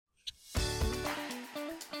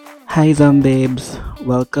Hi Zombabes!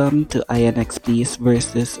 Welcome to INXPs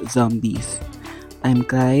versus Zombies. I'm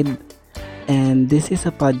Clyde, and this is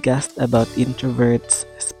a podcast about introverts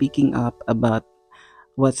speaking up about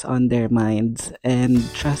what's on their minds. And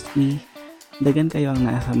trust me, dagan kayo ang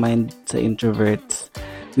nasa mind sa introverts.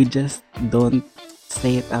 We just don't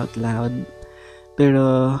say it out loud.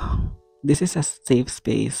 Pero this is a safe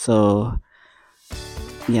space, so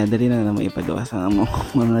yeah, dali na naman ipagawa sa among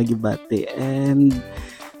mga gibate. And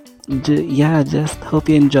yeah, just hope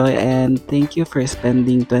you enjoy and thank you for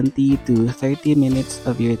spending 20 to 30 minutes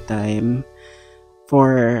of your time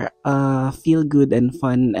for a feel good and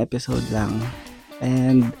fun episode lang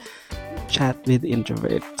and chat with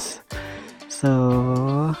introverts.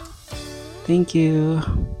 So, thank you.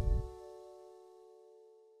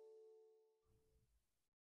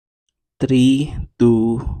 3,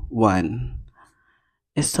 2, 1.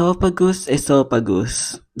 Esophagus,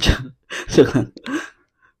 esophagus. Joke lang.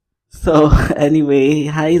 So, anyway,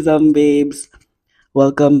 hi Zombabes.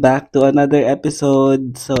 Welcome back to another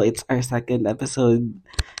episode. So it's our second episode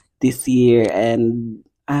this year and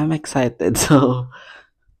I'm excited. So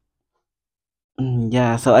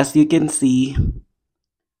yeah, so as you can see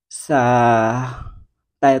sa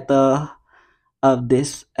title of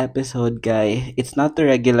this episode, guy, it's not the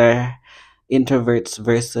regular introverts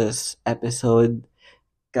versus episode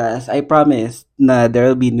because I promised na there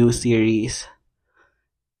will be new series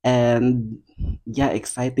and yeah,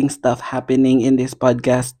 exciting stuff happening in this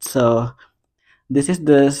podcast. So this is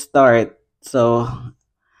the start. So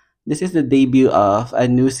this is the debut of a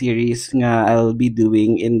new series nga I'll be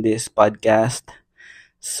doing in this podcast.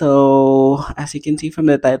 So, as you can see from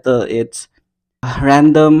the title, it's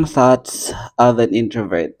Random Thoughts of an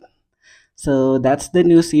Introvert. So, that's the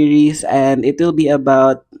new series, and it will be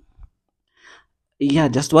about, yeah,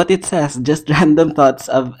 just what it says, just random thoughts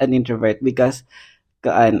of an introvert. Because,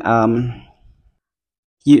 makaingon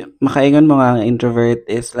mo nga ang introvert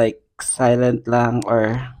is like silent lang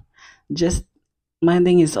or just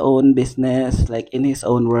minding his own business, like in his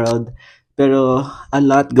own world. Pero a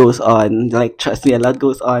lot goes on. Like trust me, a lot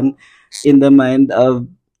goes on in the mind of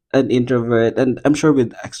an introvert, and I'm sure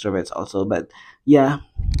with extroverts also. But yeah,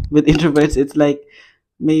 with introverts, it's like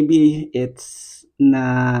maybe it's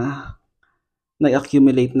na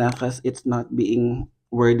accumulate na because it's not being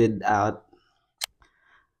worded out.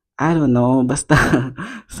 I don't know, basta.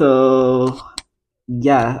 So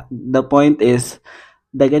yeah, the point is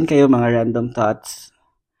dagan kayo mga random thoughts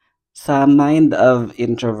sa mind of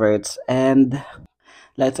introverts and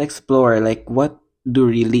let's explore like what do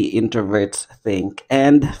really introverts think.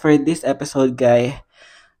 And for this episode, guy,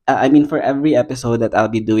 I mean for every episode that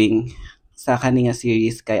I'll be doing sa kaninga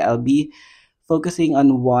series, guy, I'll be focusing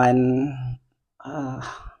on one uh,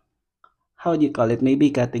 how do you call it? Maybe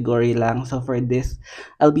category lang. So for this,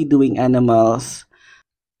 I'll be doing animals.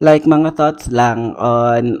 Like mga thoughts lang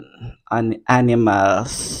on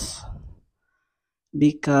animals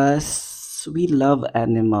because we love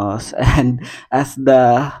animals and as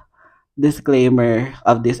the disclaimer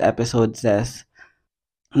of this episode says,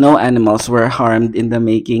 no animals were harmed in the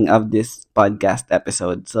making of this podcast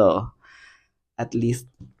episode. So at least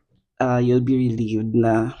you'll be relieved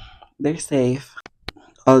na they're safe.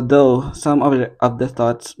 Although some of the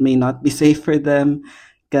thoughts may not be safe for them,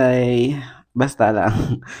 kay basta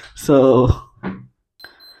lang. So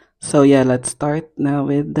yeah, let's start now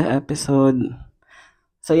with the episode.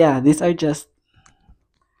 So yeah, these are just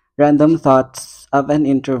random thoughts of an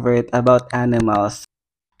introvert about animals.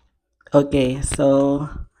 Okay, so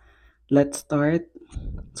let's start.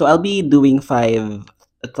 So I'll be doing 5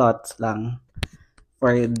 thoughts lang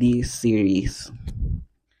for this series.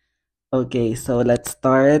 Okay, so let's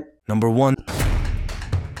start. Number 1.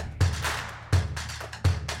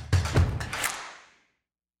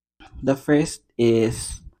 The first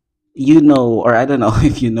is you know, or I don't know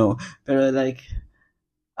if you know, but like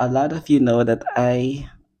a lot of you know that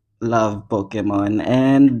I love Pokemon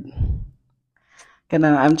and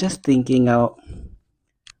I'm just thinking out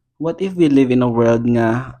what if we live in a world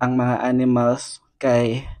nga ang mga animals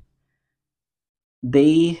kay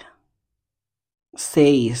they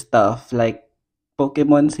say stuff like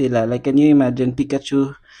Pokemon sila. Like, can you imagine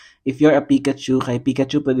Pikachu? If you're a Pikachu, kay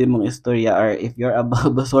Pikachu pwede mong istorya. Or if you're a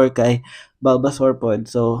Bulbasaur, kay Bulbasaur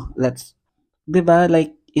pod. So, diba?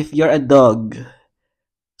 Like, if you're a dog,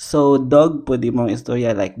 so dog pwede mong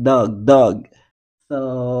istorya. Like, dog, dog.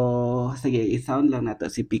 So, sige, i-sound lang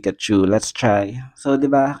nato si Pikachu. Let's try. So,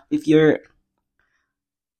 diba? If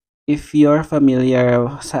you're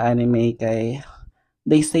familiar sa anime kay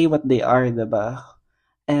they say what they are, diba?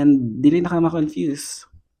 And dili na ka ma-confuse.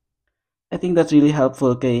 I think that's really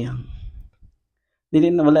helpful kay Dili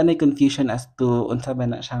na wala na confusion as to unsa ba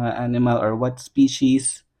na siya nga animal or what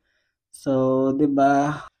species. So, 'di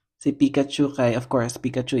ba? Si Pikachu kay of course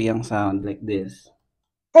Pikachu yung sound like this.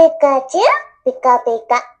 Pikachu, Pika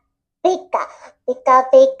Pika, Pika, Pika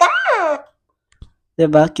Pika. 'Di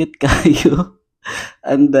ba? Cute kayo.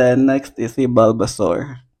 And then next is si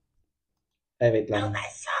Bulbasaur. Ay, wait lang.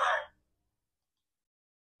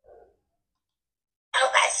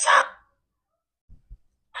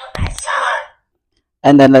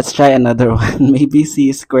 And then let's try another one. Maybe si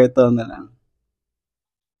Squirtle na lang.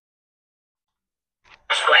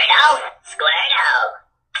 Squirtle, Squirtle,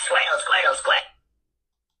 Squirtle, Squirtle, Squirtle.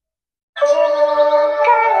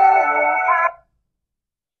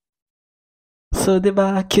 So, 'di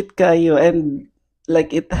ba, cute kayo and like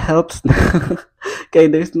it helps na kay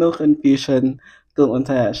there's no confusion kung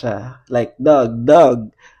unsa siya. Like dog,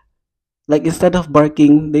 dog. Like instead of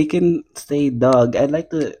barking, they can say dog. I'd like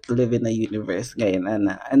to live in a universe ngayon,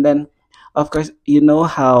 ana. And then, of course, you know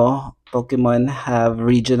how Pokemon have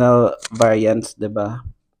regional variants, 'di ba?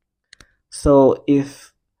 So,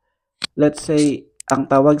 if let's say ang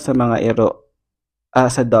tawag sa mga iro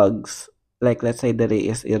sa dogs, like let's say dere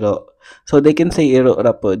is iro. So they can say iro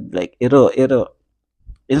rapod, like iro, iro.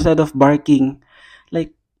 Instead of barking,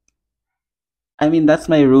 like I mean that's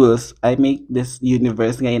my rules. I make this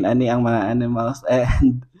universe ngayon ani ang mga animals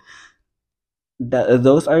and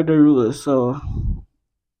those are the rules. So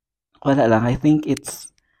wala lang. I think it's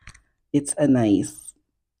a nice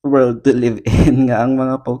world to live in nga ang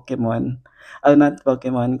mga Pokemon. Oh, not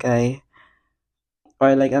Pokemon kay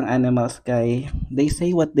or like ang animals kay they say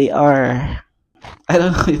what they are. I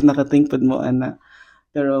don't know if nakating pud mo ana.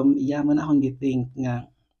 Pero yeah man akong githink nga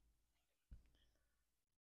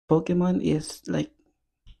Pokemon is like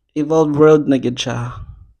evolved world na gid siya.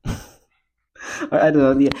 Or I don't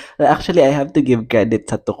know. Yeah. Actually, I have to give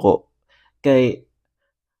credit sa tuko. Kay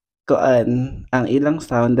kuan ang ilang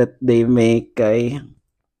sound that they make kay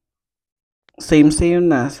same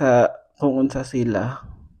na sa kung unsa sila.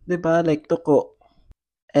 'Di ba? Like tuko.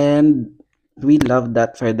 And we love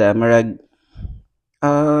that for them. Marag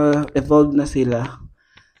evolved na sila.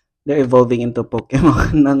 They're evolving into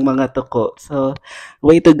Pokemon ng mga tuko. So,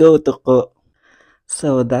 way to go, tuko.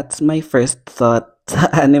 So, that's my first thought sa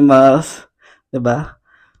animals. 'Di ba?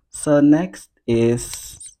 So, next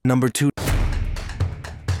is Number 2.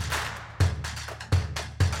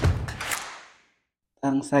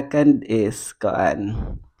 ang second is kuan.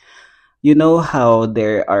 You know how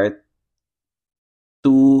there are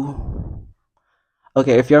two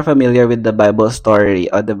Okay, if you're familiar with the Bible story,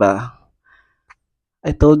 o 'di ba?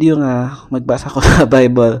 I told you nga magbasa ko sa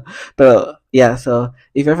Bible. Pero yeah, so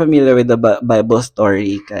if you're familiar with the Bible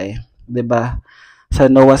story kay, 'di ba? Sa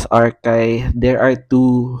Noah's Ark kay there are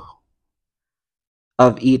two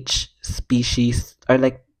of each species or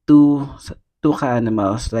like two ka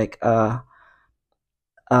animals like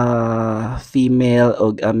female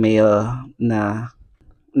o a male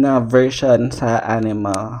na version sa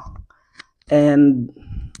animal. And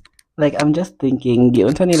like I'm just thinking,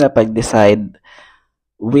 giunsa nila pag-decide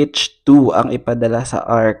which two ang ipadala sa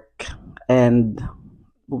ark and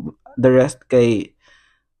the rest kay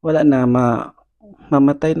wala na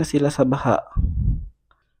mamatay na sila sa baha.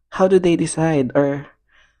 How do they decide or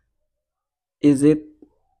is it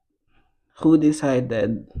who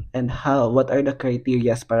decided and how? What are the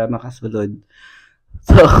criterias para makasulod?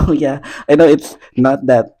 So yeah, I know it's not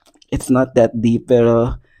that deep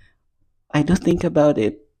pero I do think about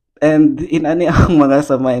it. And in ani ang mga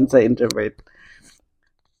samain sa introvert.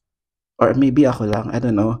 Or maybe ako lang, I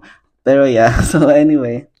don't know. Pero yeah, so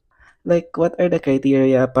anyway, like what are the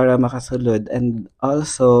criteria para makasulod and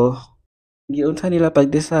also giunsa nila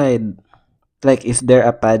pag-decide? Like is there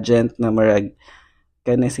a pageant na marag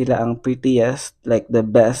kani sila ang prettiest, like the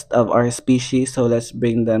best of our species, so let's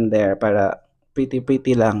bring them there para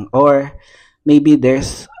pretty lang or maybe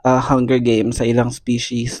there's a Hunger Games sa ilang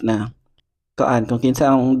species na kung kinsa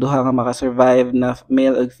ang duha nga makasurvive na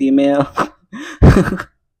male ug female.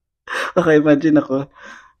 Okay, imagine ako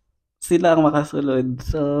sila ang makasulod.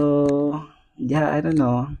 So, yeah, I don't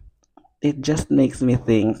know. It just makes me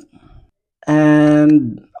think.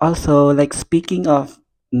 And also, like, speaking of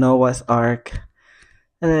Noah's Ark,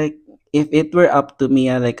 like, if it were up to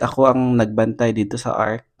me, like, ako ang nagbantay dito sa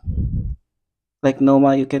Ark, like,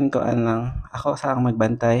 Noah, you can lang, ako sa ang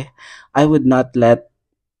magbantay, I would not let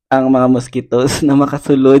ang mga mosquitoes na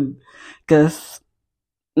makasulod. Because,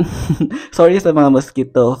 sorry sa mga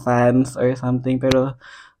mosquito fans or something, pero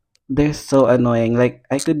they're so annoying. Like,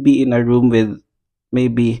 I could be in a room with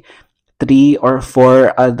maybe 3 or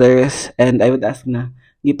 4 others and I would ask na,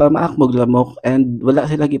 gipamaak mog lamok and wala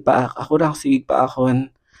sila gipaak. Ako ra sige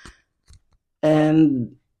paakon.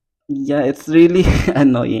 And yeah, it's really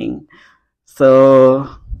annoying. So,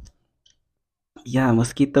 yeah,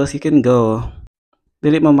 mosquitoes, you can go.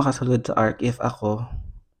 Dili mo makasulod sa arc if ako.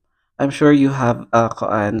 I'm sure you have a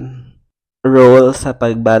role sa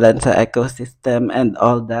pagbalance sa ecosystem and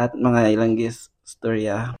all that, mga ilang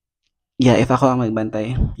storya. Yeah, if ako ang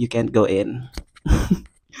magbantay, you can't go in.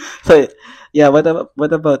 So, yeah,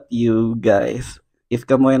 what about you guys? If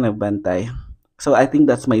kamo yung nagbantay. So, I think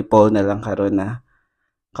that's my poll na lang karon na.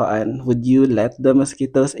 Would you let the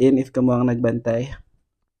mosquitoes in if kamo ang nagbantay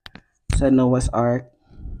sa Noah's Ark?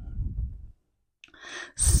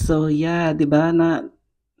 So, yeah, di ba na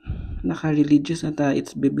naka-religious na ta,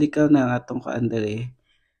 it's biblical na nga atong dere.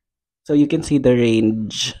 So you can see the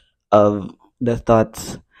range of the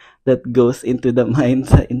thoughts that goes into the mind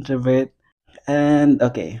sa introvert. And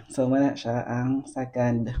okay, so wala siya ang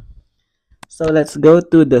second. So let's go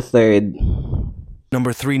to the third.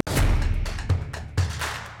 Number 3.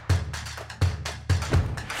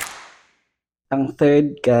 Ang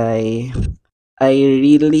third guy, I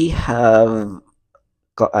really have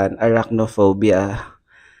arachnophobia.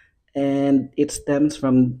 And it stems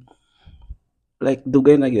from like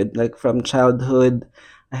dugay na yun, like from childhood.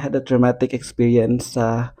 I had a traumatic experience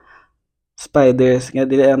sa spiders nga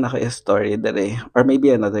dili ang naka-story dere or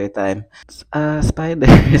maybe another time.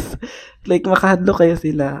 Spiders like makahadlo kayo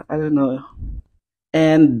sila, I don't know.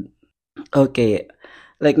 And okay,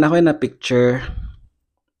 like nakoy na picture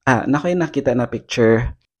nakoy nakita na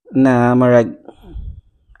picture na marag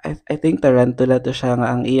I think tarantula to siya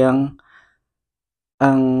nga ang iyang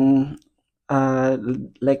ang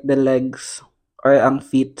like the legs or ang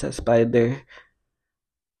feet sa spider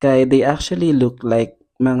kay they actually look like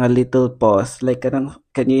mga little paws. Like,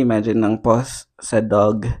 can you imagine ng paws sa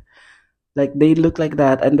dog? Like, they look like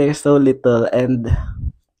that and they're so little and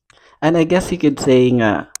I guess you could say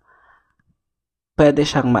nga, pwede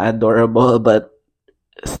siyang ma-adorable but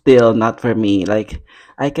still not for me. Like,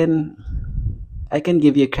 I can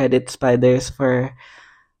give you credit, spiders, for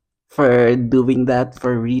doing that,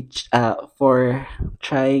 for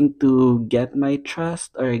trying to get my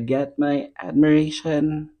trust or get my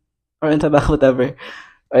admiration or whatever.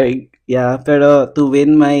 Or, yeah, pero to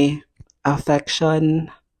win my affection,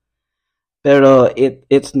 pero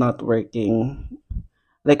it's not working.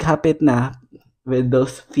 Like, hapit na with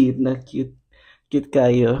those feet na cute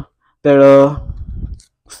kayo. Pero,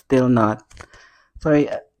 still not. Sorry,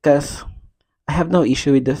 cause I have no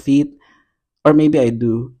issue with the feet. Or maybe I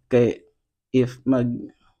do. Kay, if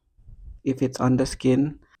it's on the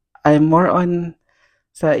skin, I'm more on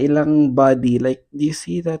sa ilang body. Like, do you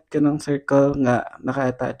see that kanang circle nga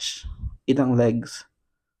naka-attach ilang legs?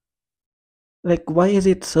 Like, why is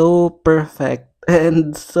it so perfect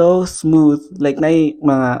and so smooth? Like, na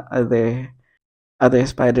mga other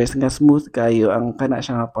spiders nga smooth kayo ang kana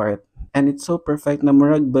siya nga part. And it's so perfect na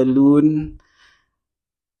murag balloon.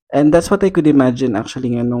 And that's what I could imagine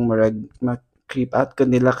actually nga nung murag creep out ko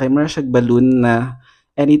nila kay murag siya balloon na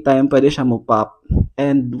anytime pwede siya mo pop.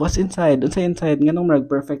 And what's inside? Unsa inside nga nung murag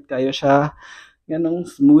perfect kayo siya. Nga nung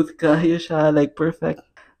smooth kayo siya, like perfect.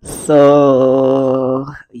 So,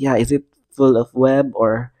 yeah, is it full of web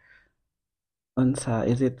or unsa?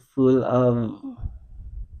 Is it full of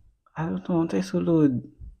I don't know, unsay sulod?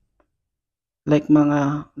 Like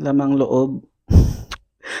mga lamang loob.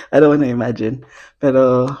 I don't wanna imagine.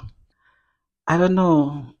 Pero I don't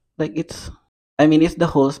know. Like it's the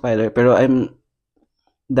whole spider pero it's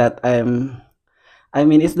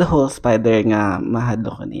the whole spider nga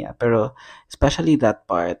mahadlo ko niya. Pero especially that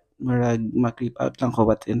part, marag ma-creep out lang ko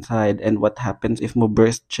what's inside and what happens if mo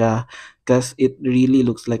burst siya. Cause it really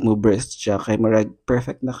looks like mo burst siya. Kay marag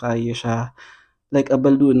perfect na kayo siya. Like a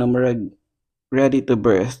balloon na marag ready to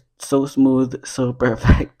burst. So smooth, so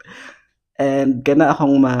perfect. And kana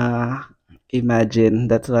akong ma-imagine.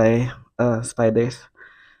 That's why spiders,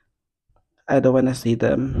 I don't wanna see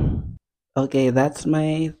them. Okay, that's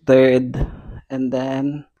my third. And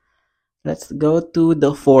then let's go to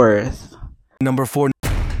the fourth. Number 4.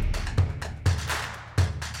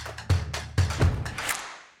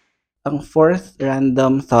 Ang fourth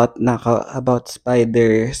random thought nako about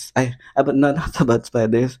spiders, not about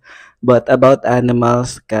spiders, but about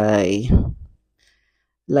animals kay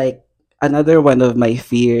like another one of my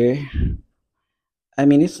fear. I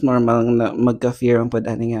mean, it's normal na magka-fear ang pud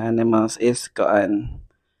ani nga animals is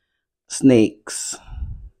snakes.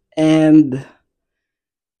 And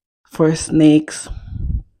for snakes,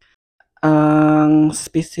 ang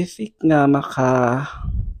specific nga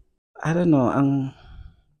I don't know, ang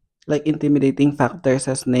like intimidating factor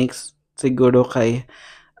sa snakes siguro kay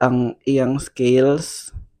ang iyang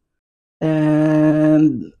scales.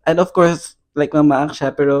 And of course, like mamaak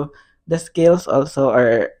siya, pero the scales also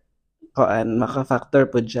are maka-factor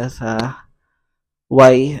po dyan sa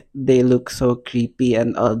why they look so creepy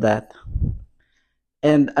and all that.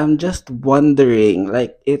 And I'm just wondering,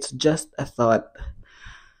 like, it's just a thought.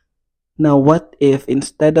 Now, what if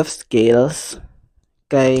instead of scales,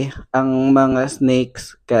 kay ang mga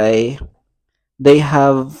snakes kay they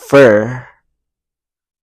have fur,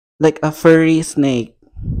 like a furry snake?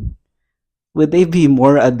 Would they be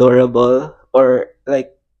more adorable or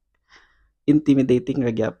like intimidating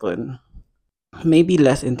ra gyapon? Maybe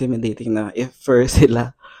less intimidating na if fur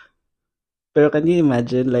sila. Pero can you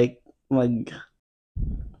imagine like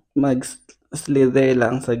mag slither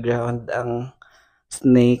lang sa ground ang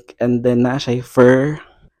snake and then na siya fur.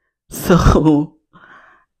 So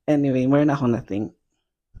anyway, more na akong na-think.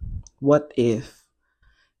 What if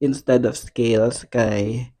instead of scales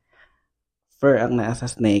kay fur ang naa sa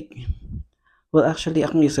snake? Well, actually,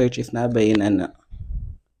 akong research is na ba yun, ano?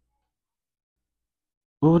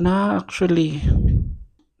 Oh, na actually.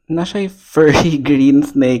 Na siya furry green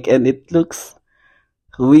snake and it looks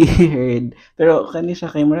weird. Pero kani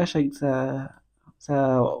siya kay mura siya sa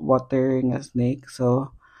water nga snake.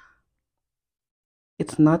 So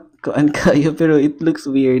it's not kuan kayo pero it looks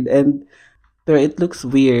weird and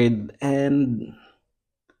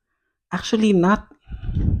actually not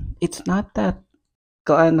it's not that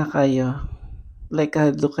kuan na kayo. Like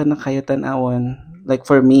look na kayo tanawon. Like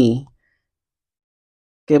for me,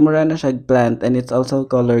 kay mura na siya plant and it's also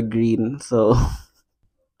color green. So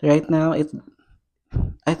right now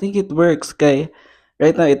I think it works kay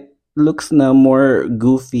right now it looks na more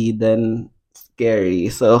goofy than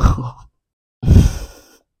scary. So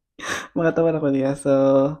makatawa ako niya. So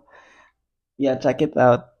yeah, check it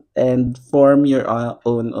out and form your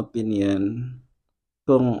own opinion.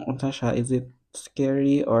 Kung unsa siya, is it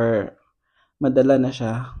scary or madala na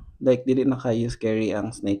siya? Like dili na kayo scary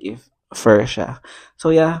ang snake if fur siya.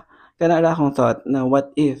 So yeah, kana ra akong thought na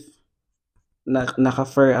what if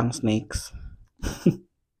naka-fur ang snakes.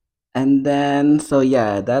 And then, so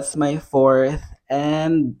yeah, that's my fourth.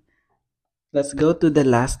 And let's go to the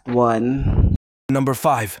last one. Number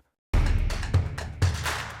 5.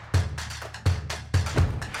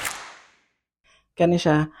 Kani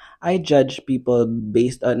siya, I judge people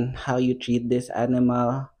based on how you treat this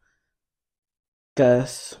animal.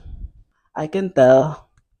 Because I can tell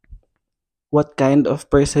what kind of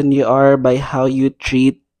person you are by how you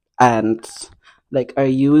treat ants. Like, are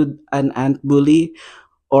you an ant bully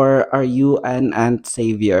or are you an ant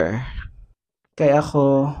savior? Kaya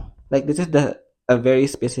ako, like this is a very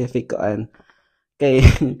specific kay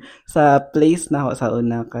sa place na ako sa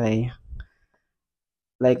una kay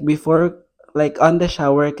like before like on the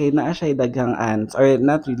shower kay naa siya daghang ants or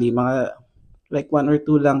not really mga like one or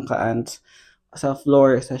two lang ka ants sa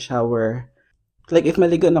floor sa shower. Like if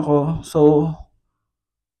maligo na ako, so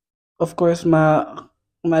of course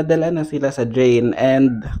madala na sila sa drain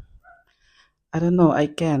and I don't know, I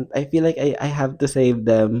can't. I feel like I have to save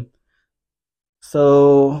them.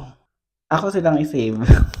 So ako silang i-save.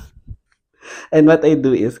 And what I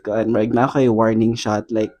do is marag na ako yung warning shot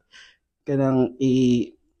like kanang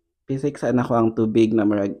pisik sa anak ko ang tubig na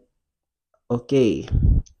marag okay.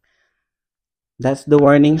 That's the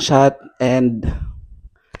warning shot and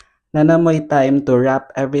nanamoy time to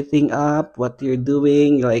wrap everything up, what you're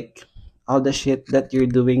doing, like all the shit that you're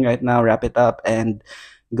doing right now, wrap it up and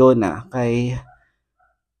go na. Kay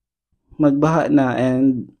magbaha na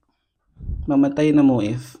and mamatay na mo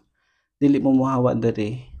if dili mo muhawa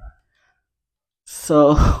diri.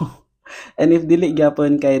 So, and if dili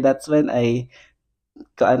gyapon kay that's when I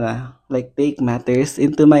like take matters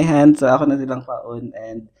into my hands. So ako na silang paon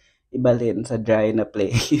and ibalhin sa dry na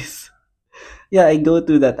place. Yeah, I go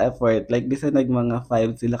to that effort. Like, bisa mga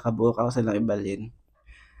 5 sila kabuok ako silang ibalhin.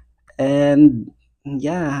 And,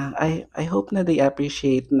 yeah, I hope na they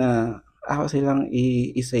appreciate na ako silang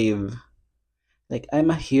i-save. Like, I'm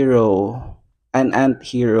a hero. An ant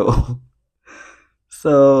hero.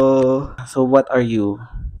 So what are you?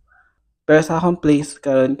 Pero sa akong place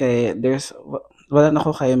karon kay wala na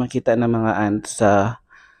ko kayo makita ng mga ants sa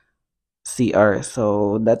CR.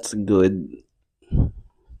 So that's good.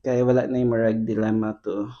 Kaya wala na yung marag dilemma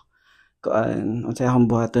to unsay akong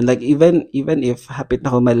buhaton. Like even if hapit na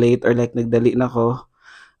ko malate or like nagdali na ko,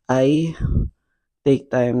 I take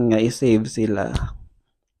time nga i-save sila.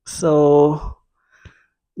 So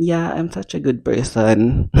yeah, I'm such a good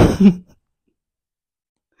person.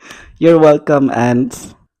 You're welcome,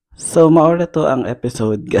 ants. So maura to ang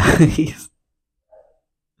episode, guys.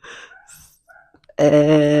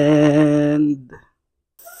 And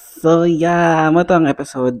so yeah, mo to ang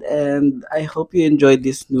episode and I hope you enjoyed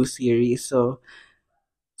this new series. So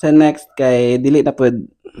sa next kay dili na pod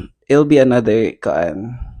it'll be another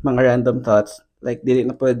mga random thoughts like dili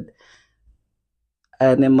na pod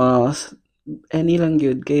animals any lang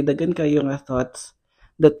yun kay dagan kayo nga thoughts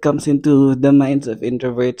that comes into the minds of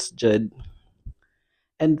introverts jud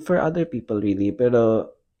and for other people really pero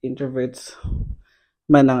introverts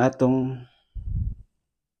man ang atong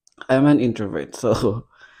I'm an introvert so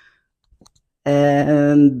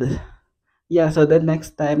and yeah, so the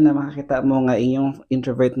next time na makakita mo nga inyong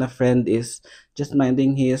introvert na friend is just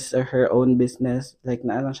minding his or her own business, like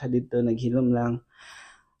naa lang siya dito, naghilom lang.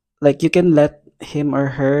 Like you can let him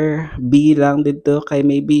or her be lang dito kay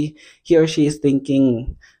maybe he or she is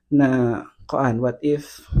thinking na what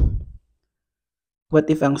if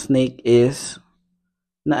ang snake is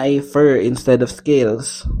na ay fur instead of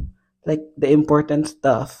scales? Like the important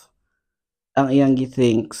stuff ang iyang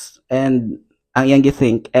githinks and ang iyang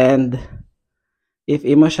githink and if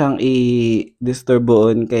imo siyang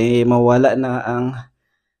i-disturboon kay mawala na ang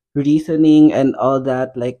reasoning and all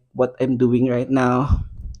that like what I'm doing right now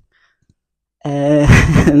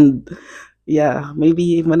and yeah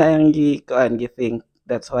maybe mo na yung githink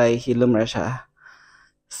that's why hilom ra siya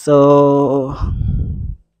so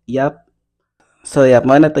yep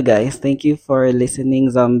mo na to guys thank you for listening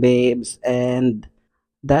zombies and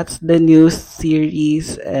that's the new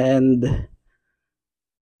series and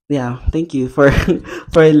yeah thank you for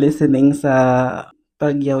for listening sa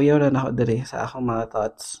pagyaw-yaw na ako diri sa akong mga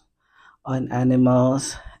thoughts on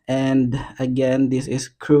animals. And again, this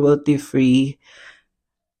is cruelty free.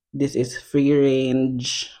 This is free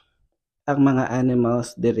range ang mga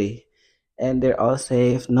animals diri. And they're all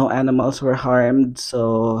safe. No animals were harmed.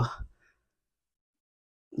 So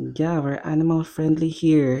yeah, we're animal friendly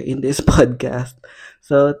here in this podcast.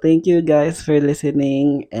 So thank you guys for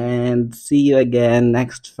listening and see you again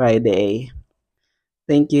next Friday.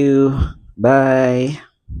 Thank you. Bye.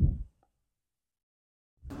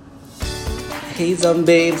 Hey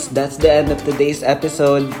Zombies, that's the end of today's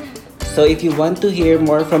episode. So if you want to hear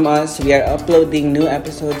more from us, we are uploading new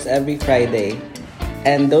episodes every Friday.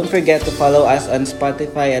 And don't forget to follow us on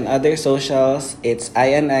Spotify and other socials. It's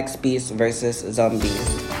INXPs versus Zombies.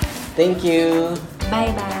 Thank you.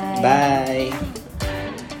 Bye-bye. Bye.